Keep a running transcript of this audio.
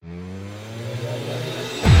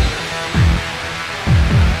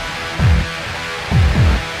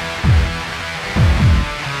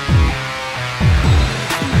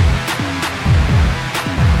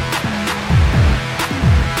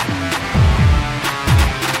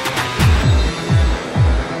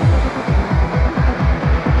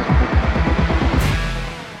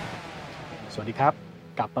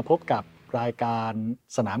ลับมาพบกับรายการ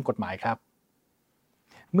สนามกฎหมายครับ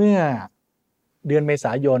เมื่อเดือนเมษ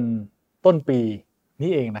ายนต้นปี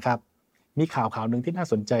นี้เองนะครับมีข่าวหนึ่งที่น่า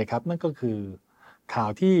สนใจครับนั่นก็คือข่าว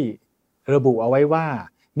ที่ระบุเอาไว้ว่า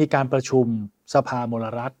มีการประชุมสภามล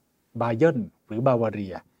รัฐบาเยิร์นหรือบาวาเรี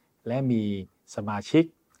ยและมีสมาชิก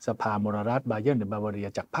สภามลรัฐบาเยิร์นหรือบาวาเรีย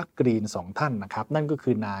จากพรรคกรีน2ท่านนะครับนั่นก็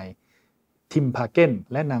คือนายทิมพาเกน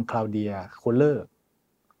และนางคลาวเดียโคเลอร์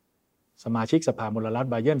สมาชิกสภามลรัฐ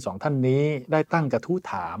บาเยิร์น2ท่านนี้ได้ตั้งกระทู้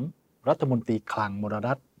ถามรัฐมนตรีคลังมล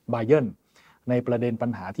รัฐบาเยิร์นในประเด็นปัญ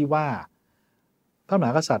หาที่ว่าพระมห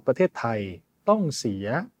ากษัตริย์ประเทศไทยต้องเสีย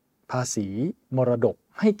ภาษีมรดก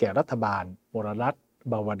ให้แก่รัฐบาลมลรัฐ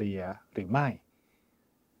บาวาเรียหรือไม่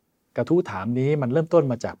กระทู้ถามนี้มันเริ่มต้น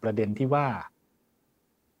มาจากประเด็นที่ว่า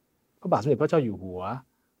พระบาทสมเด็จพระเจ้าอยู่หัว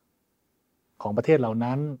ของประเทศเหล่า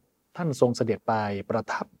นั้นท่านทรงเสด็จไปประ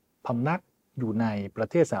ทับพำนักอยู่ในประ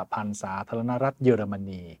เทศสหพันธ์สาธารณรัฐเยอรม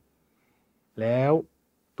นีแล้ว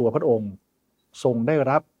ตัวพระองค์ทรงได้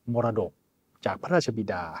รับมรดกจากพระราชบิ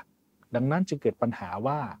ดาดังนั้นจึงเกิดปัญหา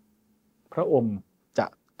ว่าพระองค์จะ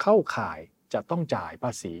เข้าข่ายจะต้องจ่ายภ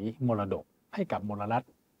าษีมรดกให้กับมลรัฐ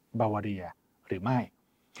บาวาเรียหรือไม่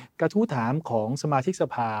กระทู้ถามของสมาชิกส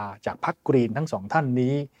ภาจากพรรคกรีนทั้งสองท่าน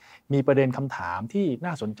นี้มีประเด็นคำถามที่น่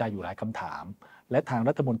าสนใจอยู่หลายคำถามและทาง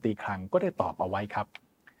รัฐมนตรีคลังก็ได้ตอบเอาไว้ครับ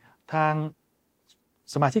ทาง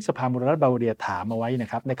สมาชิกสภามลรัฐบาวาเรียถามเอาไว้นะ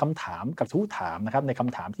ครับในคำถามกระทู้ถามนะครับในค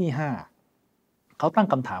ำถามที่5เขาตั้ง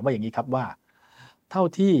คำถามว่าอย่างนี้ครับว่าเท่า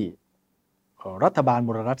ที่รัฐบาลม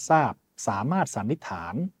ลรัฐทราบสามารถสันนิษฐา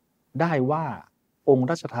นได้ว่าองค์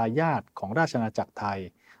รัชทายาทของราชอาณาจักรไทย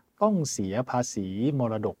ต้องเสียภาษีม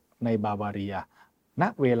รดกในบาวาเรียณ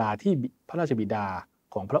เวลาที่พระราชบิดา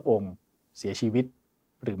ของพระองค์เสียชีวิต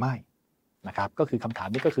หรือไม่นะครับก็คือคำถาม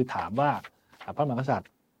นี้ก็คือถามว่าพระมหากษัตริ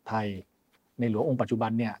ย์ไทยในหลวงองค์ปัจจุบั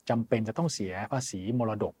นเนี่ยจำเป็นจะต้องเสียภาษีม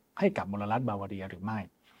รดกให้กับมลรัฐบาวาเรียหรือไม่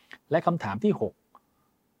และคำถามที่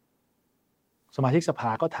6สมาชิกสภ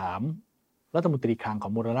าก็ถามรัฐมนตรีคลังขอ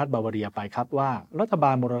งมลรัฐบาวาเรียไปครับว่ารัฐบ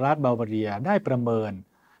าลมลรัฐบาวาเรียได้ประเมิน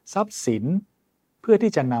ทรัพย์สินเพื่อ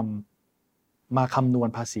ที่จะนำมาคำนวณ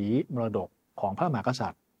ภาษีมรดกของพระมหากษั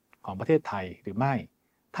ตริย์ของประเทศไทยหรือไม่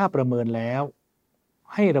ถ้าประเมินแล้ว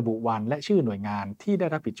ให้ระบุวันและชื่อหน่วยงานที่ได้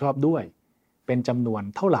รับผิดชอบด้วยเป็นจำนวน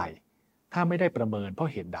เท่าไหร่ถ้าไม่ได้ประเมินเพราะ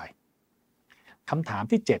เหตุใดคำถาม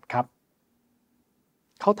ที่7ครับ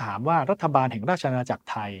เขาถามว่ารัฐบาลแห่งราชอาณาจักร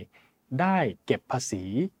ไทยได้เก็บภาษี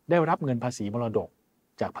ได้รับเงินภาษีมรดก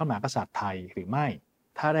จากพระมหากษัตริย์ไทยหรือไม่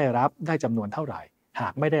ถ้าได้รับได้จำนวนเท่าไหร่หา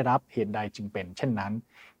กไม่ได้รับเหตุใดจึงเป็นเช่นนั้น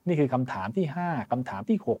นี่คือคำถามที่5คำถาม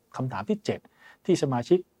ที่6คำถามที่7ที่สมา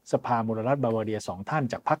ชิกสภามลรัฐบาวาเรีย2ท่าน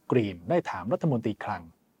จากพรรคกรีนได้ถามรัฐมนตรีคลัง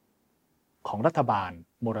ของรัฐบาล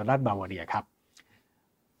มลรัฐบาวาเรียครับ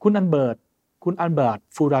คุณอันเบิร์ต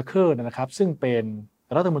ฟูราเคอร์นะครับซึ่งเป็น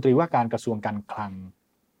รัฐมนตรีว่าการกระทรวงการคลัง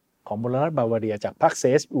ของมลรัฐบาวาเรียจากพรรค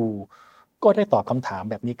CSU ก็ได้ตอบคำถาม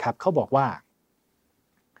แบบนี้ครับเขาบอกว่า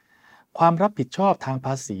ความรับผิดชอบทางภ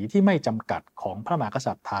าษีที่ไม่จำกัดของพระมหาก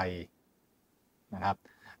ษัตริย์ไทยนะครับ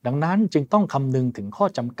ดังนั้นจึงต้องคำนึงถึงข้อ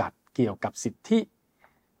จำกัดเกี่ยวกับสิทธิ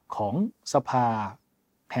ของสภา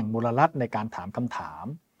แห่งมลรัฐในการถามคำถาม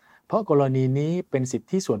เพราะกรณีนี้เป็นสิท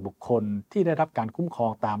ธิส่วนบุคคลที่ได้รับการคุ้มครอ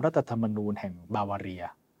งตามรัฐธรรมนูญแห่งบาวาเรีย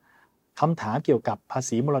คำถามเกี่ยวกับภา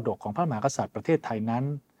ษีมรดกของพระมหากษัตริย์ประเทศไทยนั้น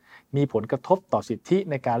มีผลกระทบต่อสิทธิ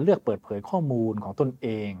ในการเลือกเปิดเผยข้อมูลของตนเอ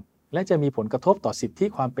งและจะมีผลกระทบต่อสิทธิ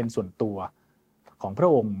ความเป็นส่วนตัวของพระ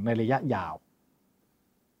องค์ในระยะยาว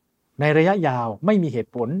ไม่มีเห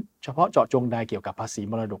ตุผลเฉพาะเจาะจงใดเกี่ยวกับภาษี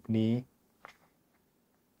มรดกนี้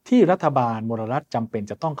ที่รัฐบาลมลรัฐจำเป็น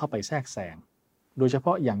จะต้องเข้าไปแทรกแซงโดยเฉพ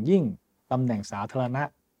าะอย่างยิ่งตำแหน่งสาธารณะ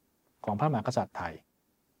ของพระมหากษัตริย์ไทย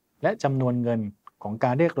และจำนวนเงินของก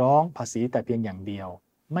ารเรียกร้องภาษีแต่เพียงอย่างเดียว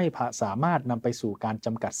ไม่สามารถนำไปสู่การจ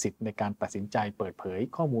ำกัดสิทธิ์ในการตัดสินใจเปิดเผย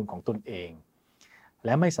ข้อมูลของตนเองแล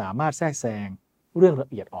ะไม่สามารถแทรกแซงเรื่องละ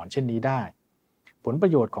เอียดอ่อนเช่นนี้ได้ผลปร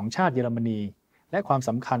ะโยชน์ของชาติเยอรมนีและความส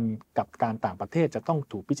ำคัญกับการต่างประเทศจะต้อง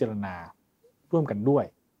ถูกพิจารณาร่วมกันด้วย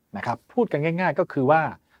นะครับพูดกันง่ายๆก็คือว่า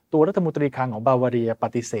ตัวรัฐมนตรีคลังของบาวาเรียป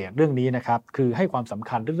ฏิเสธเรื่องนี้นะครับคือให้ความสำ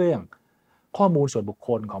คัญเรื่องข้อมูลส่วนบุคค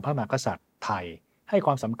ลของพระมหากษัตริย์ไทยให้ค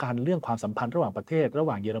วามสำคัญเรื่องความสัมพันธ์ระหว่างประเทศระห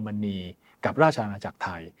ว่างเยอรมนีกับราชอาณาจักรไท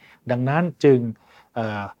ยดังนั้นจึง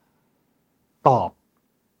ตอบ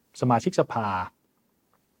สมาชิกสภา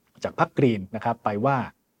จากพรรคกรีนนะครับไปว่า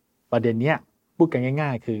ประเด็นนี้พูดกันง่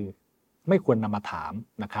ายๆคือไม่ควรนำมาถาม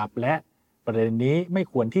นะครับและประเด็นนี้ไม่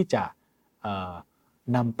ควรที่จะ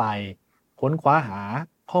นำไปค้นคว้าหา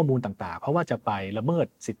ข้อมูลต่างๆเพราะว่าจะไปละเมิด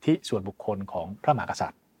สิทธิส่วนบุคคลของพระมหากษัต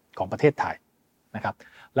ริย์ของประเทศไทยนะครับ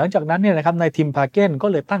หลังจากนั้นเนี่ยนะครับนายทิมพาเกนก็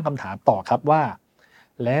เลยตั้งคำถามต่อครับว่า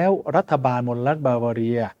แล้วรัฐบาลมลรัฐบาวาเ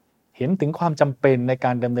รียเห็นถึงความจำเป็นในก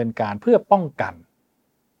ารดำเนินการเพื่อป้องกัน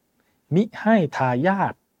มิให้ทายา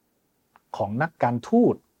ทของนักการทู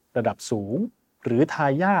ตระดับสูงหรือทา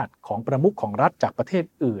ยาทของประมุขของรัฐจากประเทศ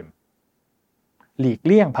อื่นหลีกเ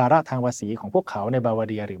ลี่ยงภาระทางภาษีของพวกเขาในบาวา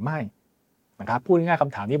เรียหรือไม่นะครับพูดง่ายๆค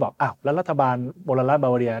ำถามนี้บอกอ้าวแล้วรัฐบาลมลรัฐบา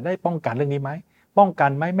วาเรียได้ป้องกันเรื่องนี้ไหมป้องกั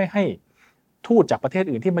นไหมไม่ให้ทูตจากประเทศ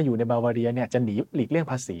อื่นที่มาอยู่ในบาวาเรียเนี่ยจะหลีกเลี่ยง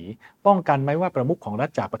ภาษีป้องกันไหมว่าประมุขของรัฐ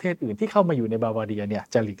จากประเทศอื่นที่เข้ามาอยู่ในบาวาเรียเนี่ย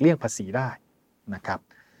จะหลีกเลี่ยงภาษีได้นะครับ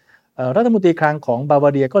รัฐมนตรีคลังของบาวา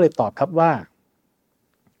เรียก็เลยตอบครับว่า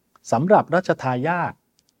สำหรับรัชทาย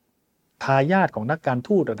าทของนักการ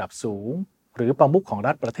ทูตระดับสูงหรือประมุขของ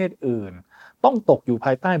รัฐประเทศอื่นต้องตกอยู่ภ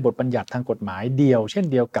ายใต้บทบัญญัติทางกฎหมายเดียวเช่น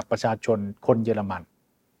เดียวกับประชาชนคนเยอรมัน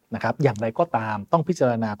นะครับอย่างไรก็ตามต้องพิจา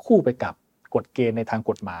รณาคู่ไปกับกฎเกณฑ์ในทาง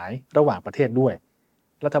กฎหมายระหว่างประเทศด้วย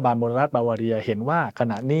รัฐบาลมลรัฐบาวาเรียเห็นว่าข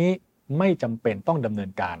ณะนี้ไม่จำเป็นต้องดำเนิ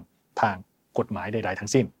นการทางกฎหมายใดๆทั้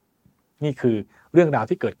งสิ้นนี่คือเรื่องราว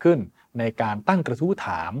ที่เกิดขึ้นในการตั้งกระทู้ถ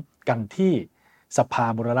ามกันที่สภา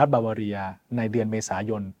มลรัฐบาวาเรียในเดือนเมษา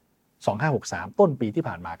ยน2563ต้นปีที่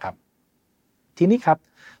ผ่านมาครับทีนี้ครับ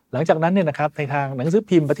หลังจากนั้นเนี่ยนะครับในทางหนังสือ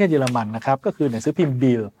พิมพ์ประเทศเยอรมันนะครับก็คือหนังสือพิมพ์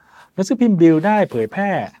บิลได้เผยแพร่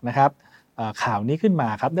นะครับข่าวนี้ขึ้นมา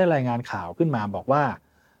ครับได้รายงานข่าวขึ้นมาบอกว่า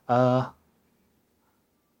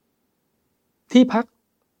ที่พัก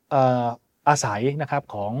อาศัยนะครับ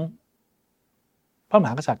ของพระม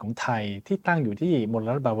หากษัตริย์ของไทยที่ตั้งอยู่ที่มล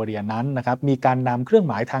รัฐบาวาเรียนั้นนะครับมีการนำเครื่อง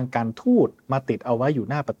หมายทางการทูตมาติดเอาไว้อยู่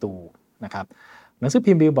หน้าประตูนะครับหนังสือ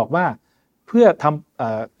พิมพ์บิลบอกว่าเพื่อ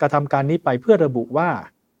กระทำการนี้ไปเพื่อระบุว่า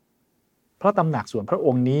พระตำหนักส่วนพระอ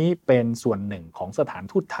งค์นี้เป็นส่วนหนึ่งของสถาน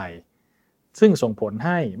ทูตไทยซึ่งส่งผลใ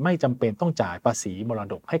ห้ไม่จำเป็นต้องจ่ายภาษีมร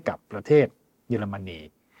ดกให้กับประเทศเยอรมนี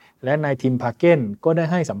และนายทิมพาเกนก็ได้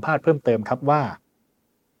ให้สัมภาษณ์เพิ่มเติมครับว่า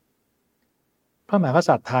พระมหาก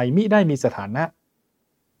ษัตริย์ไทยมิได้มีสถานะ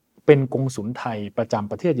เป็นกงสุลไทยประจ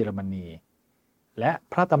ำประเทศเยอรมนีและ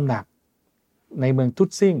พระตำหนักในเมืองทุต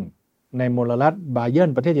ซิงในมลรัฐบาเยิร์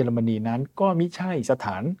นประเทศเยอรมนีนั้นก็มิใช่สถ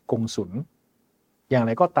านกงสุลอย่างไ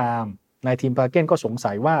รก็ตามนายทิมพาเกนก็สง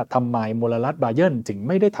สัยว่าทำไมมลรัฐบาเยิร์นจึง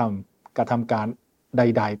ไม่ได้กระทำการใ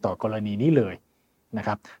ดๆต่อกรณีนี้เลยนะค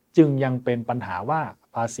รับจึงยังเป็นปัญหาว่า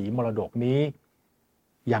ภาษีมรดกนี้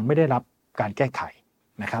ยังไม่ได้รับการแก้ไข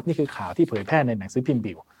นะครับนี่คือข่าวที่เผยแพร่ในหนังสือพิมพ์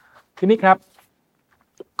บิลทีนี้ครับ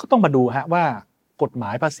ก็ต้องมาดูฮะว่ากฎหม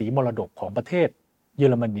ายภาษีมรดกของประเทศเยอ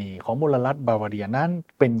รมนีของมลรัฐบาวาเรียนั้น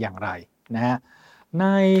เป็นอย่างไรนะฮะใน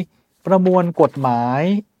ประมวลกฎหมาย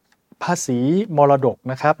ภาษีมรดก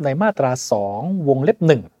นะครับในมาตรา2วงเล็บ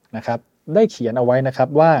1นะครับได้เขียนเอาไว้นะครับ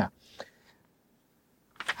ว่า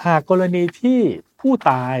หากกรณีที่ผู้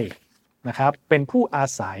ตายนะครับเป็นผู้อา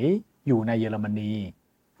ศัยอยู่ในเยอรมนี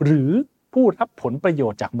หรือผู้รับผลประโย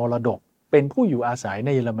ชน์จากมรดกเป็นผู้อยู่อาศัยใน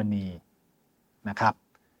เยอรมนีนะครับ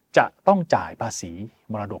จะต้องจ่ายภาษี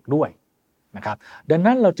มรดกด้วยนะครับดัง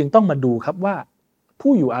นั้นเราจึงต้องมาดูครับว่า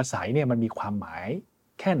ผู้อยู่อาศัยเนี่ยมันมีความหมาย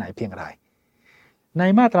แค่ไหนเพียงไรใน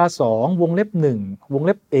มาตรา2วงเล็บ1วงเ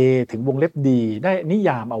ล็บ A ถึงวงเล็บ D ได้นิย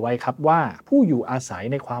ามเอาไว้ครับว่าผู้อยู่อาศัย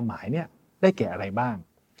ในความหมายเนี่ยได้แก่อะไรบ้าง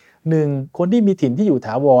 1. คนที่มีถิ่นที่อยู่ถ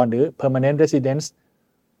าวรหรือ permanent residence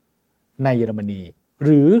ในเยอรมนีห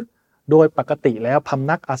รือโดยปกติแล้วพำ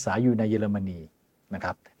นักอาศัยอยู่ในเยอรมนีนะค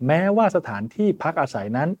รับแม้ว่าสถานที่พักอาศัย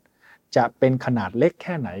นั้นจะเป็นขนาดเล็กแ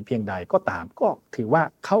ค่ไหนเพียงใดก็ตามก็ถือว่า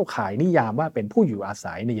เข้าข่ายนิยามว่าเป็นผู้อยู่อา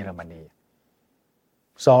ศัยในเยอรมนี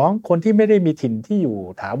 2. คนที่ไม่ได้มีถิ่นที่อยู่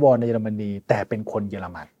ถาวรในเยอรมนีแต่เป็นคนเยอร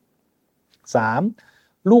มัน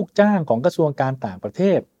 3. ลูกจ้างของกระทรวงการต่างประเท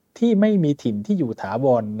ศที่ไม่มีถิ่นที่อยู่ถาว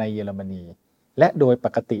รในเยอรมนีและโดยป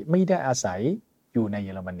กติไม่ได้อาศัยอยู่ในเย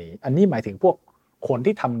อรมนีอันนี้หมายถึงพวกคน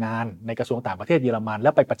ที่ทำงานในกระทรวงต่างประเทศเยอรมันแล้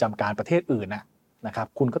วไปประจำการประเทศอื่นนะครับ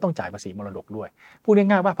คุณก็ต้องจ่ายภาษีมรดกด้วยพูด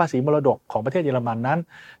ง่ายๆว่าภาษีมรดกของประเทศเยอรมันนั้น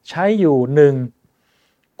ใช้อยู่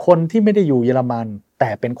1คนที่ไม่ได้อยู่เยอรมันแต่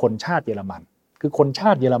เป็นคนชาติเยอรมันคือคนช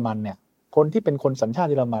าติเยอรมันเนี่ยคนที่เป็นคนสัญชาติ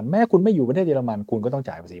เยอรมันแม้คุณไม่อยู่ประเทศเยอรมันคุณก็ต้อง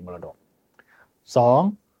จ่ายภาษีมรดก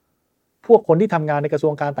 2. พวกคนที่ทำงานในกระทร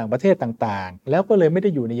วงการต่างประเทศต่างๆแล้วก็เลยไม่ได้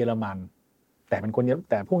อยู่ในเยอรมันแต่เป็นคน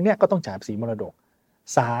แต่พวกเนี้ยก็ต้องจ่ายภาษีมรดก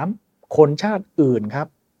 3. คนชาติอื่นครับ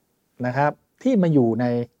นะครับที่มาอยู่ใน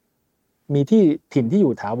มีที่ถิ่นที่อ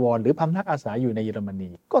ยู่ถาวรหรือพำนักอาศัยอยู่ในเยอรมนี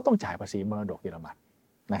ก็ต้องจ่ายภาษีมรดกเยอรมัน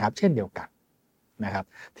นะครับเช่นเดียวกันนะครับ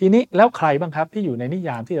ทีนี้แล้วใครบ้างครับที่อยู่ในนิย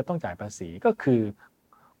ามที่จะต้องจ่ายภาษีก็คือ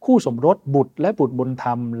คู่สมรสบุตรและบุตรบุญธร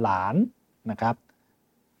รมหลานนะครับ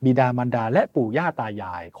บิดามารดาและปู่ย่าตาย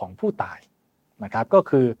ายของผู้ตายนะครับก็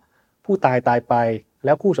คือผู้ตายไปแ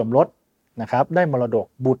ล้วคู่สมรสนะครับได้มรดก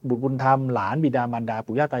บุตรบุญธรรมหลานบิดามารดา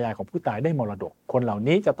ปู่ย่าตายายของผู้ตายได้มรดกคนเหล่า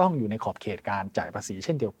นี้จะต้องอยู่ในขอบเขตการจ่ายภาษีเ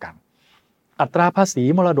ช่นเดียวกัน อัตราภาษี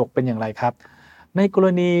มรดกเป็นอย่างไรครับในกร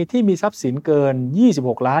ณีที่มีทรัพย์สินเกิน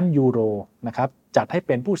26ล้านยูโรนะครับจัดให้เ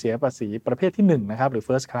ป็นผู้เสียภาษีประเภทที่1นะครับหรือ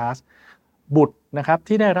first class บุตรนะครับ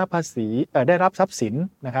ที่ได้รับภาษีได้รับทรัพย์สิน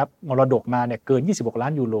นะครับมรดกมาเนี่ยเกิน26ล้า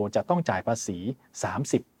นยูโรจะต้องจ่ายภาษี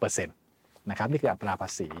 30% นะครับนี่คืออัตราภา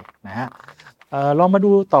ษีนะฮะลองมา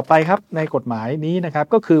ดูต่อไปครับในกฎหมายนี้นะครับ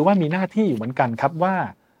ก็คือว่ามีหน้าที่อยู่เหมือนกันครับว่า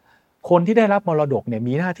คนที่ได้รับมรดกเนี่ย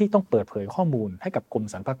มีหน้าที่ต้องเปิดเผยข้อมูลให้กับกรม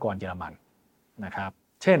สรรพากรเยอรมันนะครับ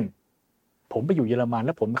เช่นผมไปอยู่เยอรมันแ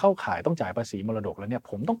ล้วผมเข้าข่ายต้องจ่ายภาษีมรดกแล้วเนี่ย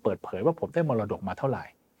ผมต้องเปิดเผยว่าผมได้มรดกมาเท่าไหร่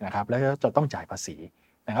นะครับแล้วจะต้องจ่ายภาษี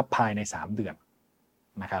นะครับภายใน3เดือน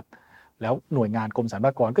นะครับแล้วหน่วยงานกรมสรรพ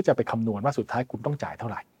ากรก็จะไปคำนวณว่าสุดท้ายคุณต้องจ่ายเท่า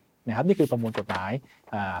ไหร่นะครับนี่คือประมวลกฎหมาย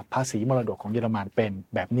ภาษีมรดกของเยอรมันเป็น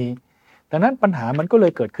แบบนี้ดังนั้นปัญหามันก็เล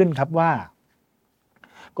ยเกิดขึ้นครับว่า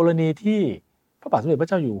กรณีที่พระบาทสมเด็จพระ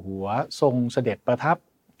เจ้าอยู่หัวทรงเสด็จประทับ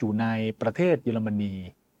อยู่ในประเทศเยอรมนี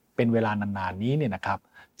เป็นเวลานานๆนี้เนี่ยนะครับ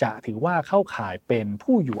จะถือว่าเข้าข่ายเป็น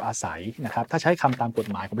ผู้อยู่อาศัยนะครับถ้าใช้คำตามกฎ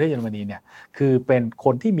หมายของประเทศเยอรมนีเนี่ยคือเป็นค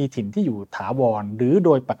นที่มีถิ่นที่อยู่ถาวรหรือโด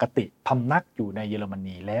ยปกติพำนักอยู่ในเยอรม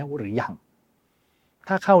นีแล้วหรือยัง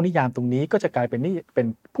ถ้าเข้านิยามตรงนี้ก็จะกลายเป็น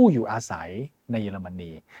ผู้อยู่อาศัยในเยอรม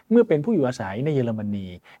นีเมื่อเป็นผู้อยู่อาศัยในเยอรมนี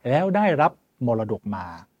แล้วได้รับมรดกมา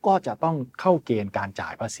ก็จะต้องเข้าเกณฑ์การจ่า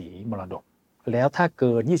ยภาษีมรดกแล้วถ้าเ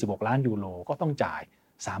กิน26ล้านยูโรก็ต้องจ่าย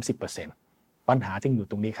 30%ปัญหาจึงอยู่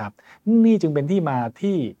ตรงนี้ครับนี่จึงเป็นที่มา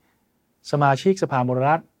ที่สมาชิกสภามล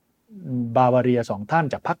รัฐบาวาเรีย2ท่าน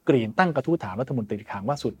จากพรรคกรีนตั้งกระทู้ถามรัฐมนตรีคลัง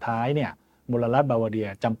ว่าสุดท้ายเนี่ยมลรัฐบาวาเรีย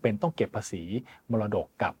จำเป็นต้องเก็บภาษีมรดก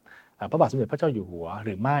กับพระบาทสมเด็จพระเจ้าอยู่หัวห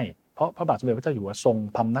รือไม่เพราะพระบาทสมเด็จพระเจ้าอยู่หัวทรง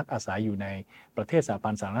พำนักอาศัยอยู่ในประเทศสหพั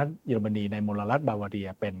นธ์สาธารณรัฐเยอรมนีในมลรัฐบาวาเรีย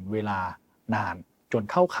เป็นเวลานานจน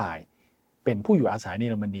เข้าข่ายเป็นผู้อยู่อาศัยในเ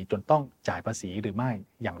ยอรมนีจนต้องจ่ายภาษีหรือไม่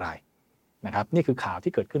อย่างไรนะครับนี่คือข่าว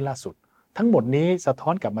ที่เกิดขึ้นล่าสุดทั้งหมดนี้สะท้อ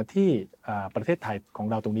นกลับมาที่ประเทศไทยของ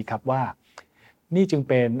เราตรงนี้ครับว่านี่จึง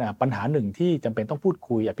เป็นปัญหาหนึ่งที่จำเป็นต้องพูด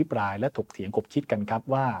คุยอภิปรายและถกเถียงคบคิดกันครับ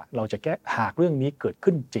ว่าเราจะแก้หากเรื่องนี้เกิด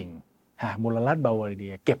ขึ้นจริงหากมลรัฐบาวาเรี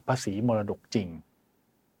ยเก็บภาษีมรดกจริง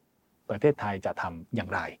ประเทศไทยจะทำอย่าง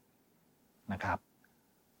ไรนะครับ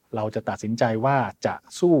เราจะตัดสินใจว่าจะ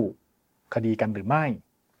สู้คดีกันหรือไม่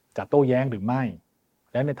จะโต้แย้งหรือไม่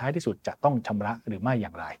และในท้ายที่สุดจะต้องชำระหรือไม่อย่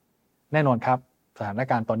างไรแน่นอนครับสถาน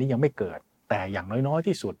การณ์ตอนนี้ยังไม่เกิดแต่อย่างน้อยๆ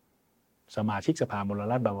ที่สุดสมาชิกสภามล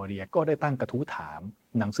รัฐบาวาเรียก็ได้ตั้งกระทู้ถาม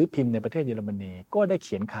หนังสือพิมพ์ในประเทศเยอรมนีก็ได้เ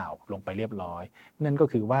ขียนข่าวลงไปเรียบร้อยนั่นก็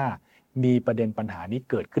คือว่ามีประเด็นปัญหานี้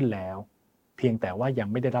เกิดขึ้นแล้วเพียงแต่ว่ายัง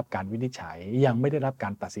ไม่ได้รับการวินิจฉัยยังไม่ได้รับกา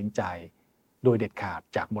รตัดสินใจโดยเด็ดขาด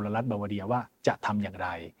จากมลรัฐบาวาเรียว่าจะทำอย่างไร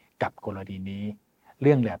กับกรณีนี้เ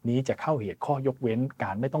รื่องแบบนี้จะเข้าเหตุข้อยกเว้นก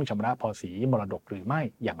ารไม่ต้องชำระภาษีมรดกหรือไม่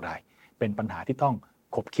อย่างไรเป็นปัญหาที่ต้อง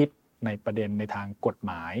คบคิดในประเด็นในทางกฎห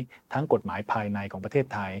มายทั้งกฎหมายภายในของประเทศ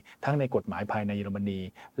ไทยทั้งในกฎหมายภายในเยอรมนี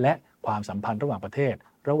และความสัมพันธ์ระหว่างประเทศ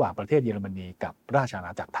เยอรมนีกับราชอาณ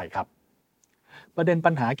าจักรไทยครับประเด็น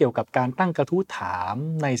ปัญหาเกี่ยวกับการตั้งกระทู้ถาม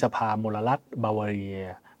ในสภามลรัฐบาวาเรีย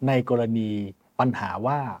ในกรณีปัญหา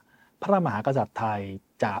ว่าพระมหากษัตริย์ไทย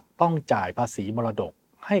จะต้องจ่ายภาษีมรดก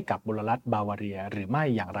ให้กับมลรัฐบาวาเรียหรือไม่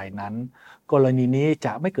อย่างไรนั้นกรณีนี้จ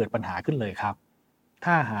ะไม่เกิดปัญหาขึ้นเลยครับ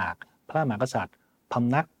ถ้าหากพระมหากษัตริย์พ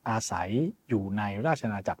ำนักอาศัยอยู่ในราชอ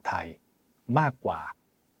าณาจักรไทยมากกว่า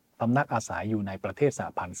พำนักอาศัยอยู่ในประเทศสห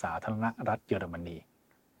พันธ์สาธารณรัฐเยอรมนี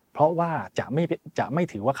เพราะว่าจะไม่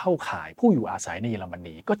ถือว่าเข้าข่ายผู้อยู่อาศัยในเยอรม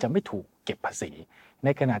นีก็จะไม่ถูกเก็บภาษีใน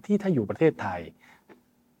ขณะที่ถ้าอยู่ประเทศไทย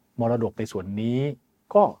มรดกในส่วนนี้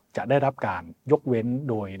ก็จะได้รับการยกเว้น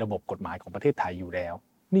โดยระบบกฎหมายของประเทศไทยอยู่แล้ว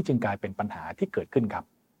นี่จึงกลายเป็นปัญหาที่เกิดขึ้นครับ